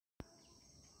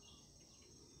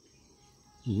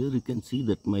Here you can see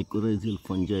that mycorrhizal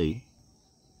fungi,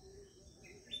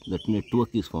 that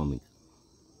network is forming.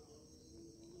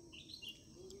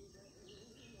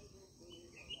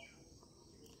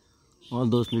 All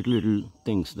those little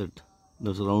things,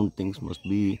 those round things must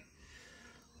be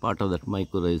part of that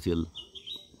mycorrhizal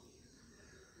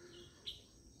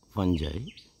fungi.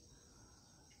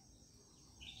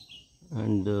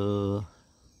 And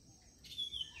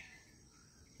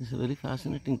it's a very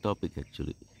fascinating topic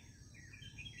actually.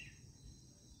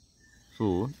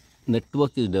 So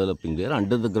network is developing there.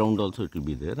 Under the ground also it will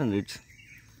be there, and it's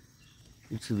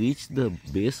reached the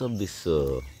base of this.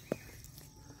 All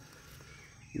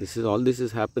this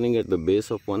is happening at the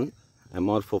base of one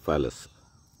Amorphophallus.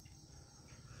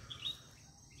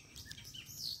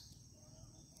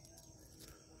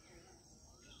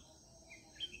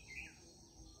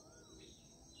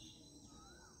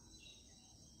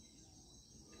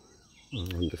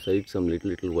 On the side, some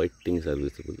little white things are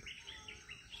visible.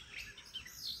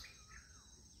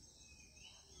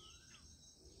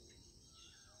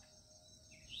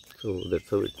 So that's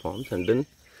how it forms, and then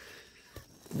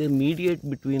they mediate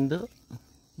between the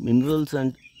minerals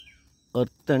and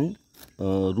earth and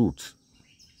roots.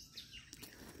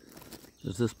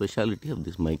 That's the speciality of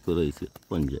this mycorrhizal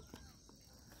fungi.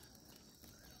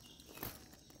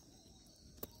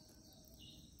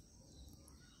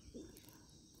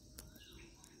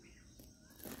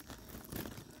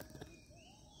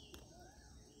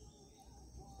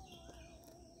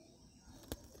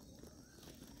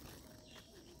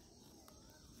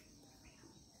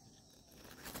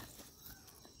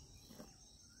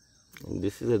 And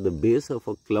this is at the base of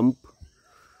a clump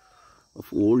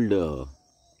of old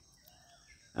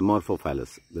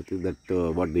Amorphophallus. That is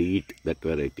what they eat, that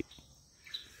variety,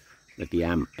 that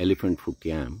yam, elephant foot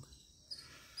yam.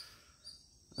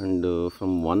 And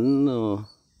from one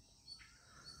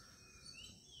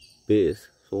base,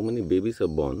 so many babies are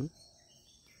born,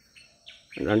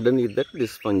 and underneath that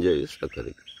this fungi is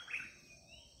occurring.